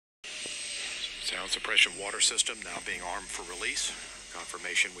Sound suppression water system now being armed for release.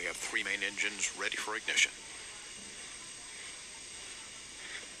 Confirmation we have 3 main engines ready for ignition.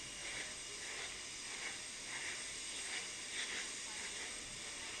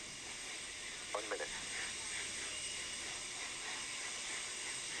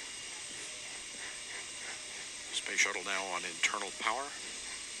 Space shuttle now on internal power.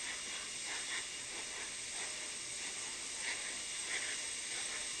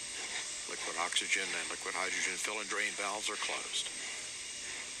 Liquid oxygen and liquid hydrogen fill and drain valves are closed.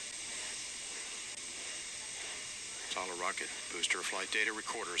 Solid rocket booster flight data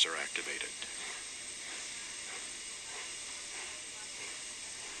recorders are activated.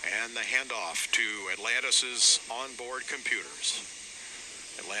 And the handoff to Atlantis' onboard computers.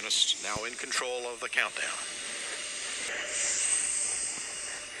 Atlantis now in control of the countdown.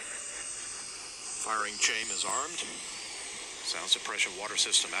 Firing chain is armed. Sound suppression water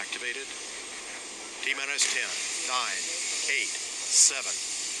system activated. T-minus 10, 9, 8, 7,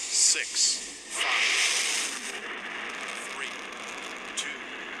 6, 5, 3, 2,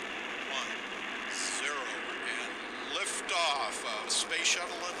 1, 0, and liftoff of Space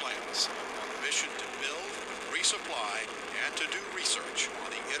Shuttle Atlantis on a mission to build, resupply, and to do research on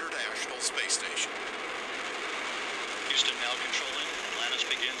the International Space Station. Houston now controlling. Atlantis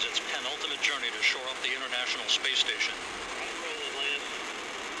begins its penultimate journey to shore up the International Space Station.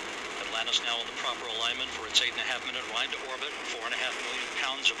 Atlantis now in the proper alignment for its 8.5-minute ride to orbit. 4.5 million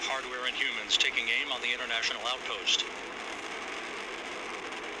pounds of hardware and humans taking aim on the International Outpost.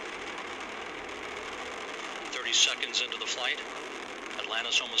 30 seconds into the flight.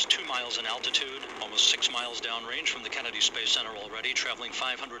 Atlantis almost 2 miles in altitude, almost 6 miles downrange from the Kennedy Space Center already, traveling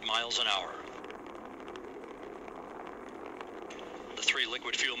 500 miles an hour. The 3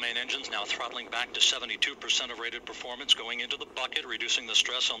 liquid fuel main engines now throttling back to 72% of rated performance, going into the bucket, reducing the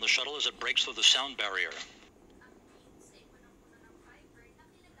stress on the shuttle as it breaks through the sound barrier.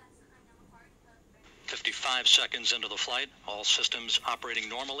 55 seconds into the flight, all systems operating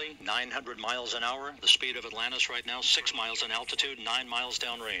normally, 900 miles an hour. The speed of Atlantis right now, 6 miles in altitude, 9 miles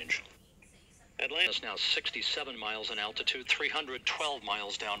downrange. Atlantis now 67 miles in altitude, 312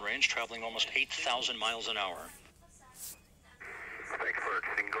 miles downrange, traveling almost 8,000 miles an hour. Thanks for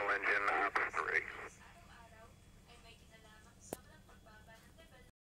single engine ops 3.